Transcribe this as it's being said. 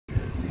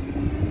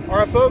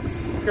Alright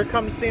folks, here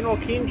comes San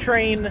Joaquin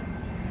train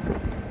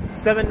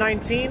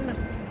 719.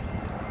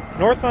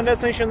 Northbound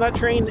destination of that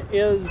train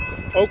is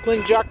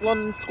Oakland Jack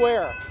London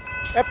Square.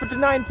 Effort to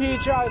 9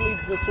 PHI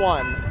leads this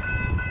one.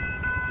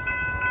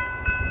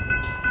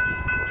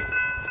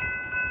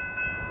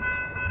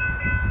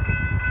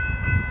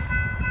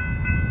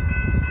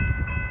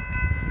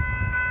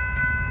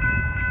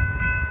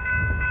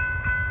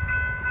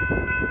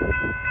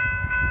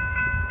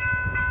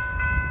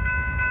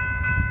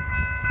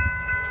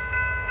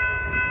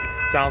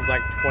 Sounds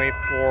like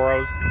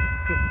 24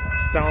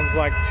 sounds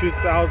like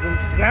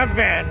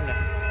 2007.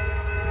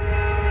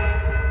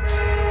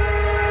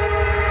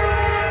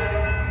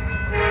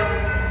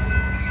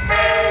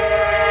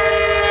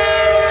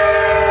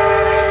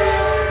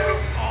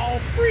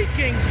 Oh,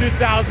 freaking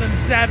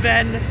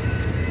 2007.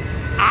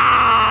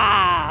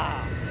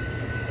 Ah!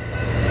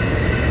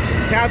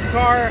 Cab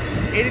car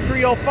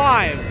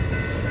 8305.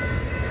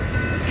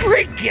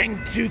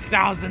 Freaking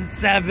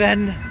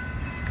 2007.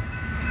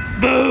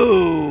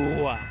 Boo!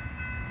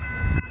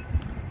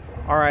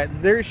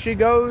 Alright, there she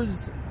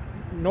goes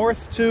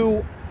north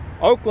to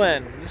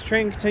Oakland. This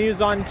train continues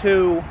on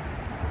to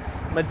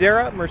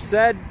Madera,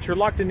 Merced,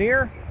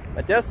 Turlock-Denier,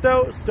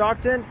 Modesto,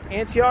 Stockton,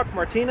 Antioch,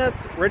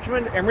 Martinez,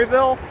 Richmond,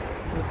 Emeryville.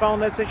 And the final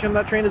destination of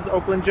that train is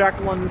Oakland Jack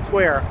London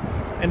Square.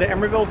 And at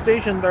Emeryville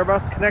Station, there are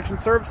bus connection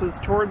services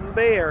towards the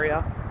Bay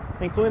Area,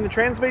 including the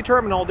Transbay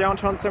Terminal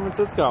downtown San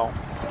Francisco.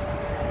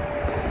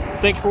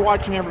 Thank you for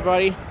watching,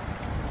 everybody.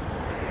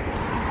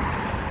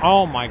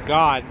 Oh my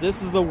god,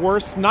 this is the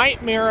worst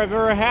nightmare I've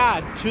ever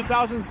had.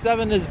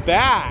 2007 is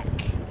back.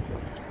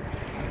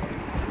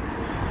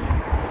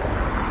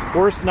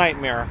 Worst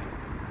nightmare.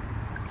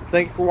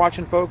 Thank you for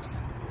watching, folks,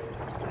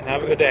 and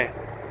have a good day.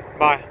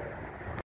 Bye.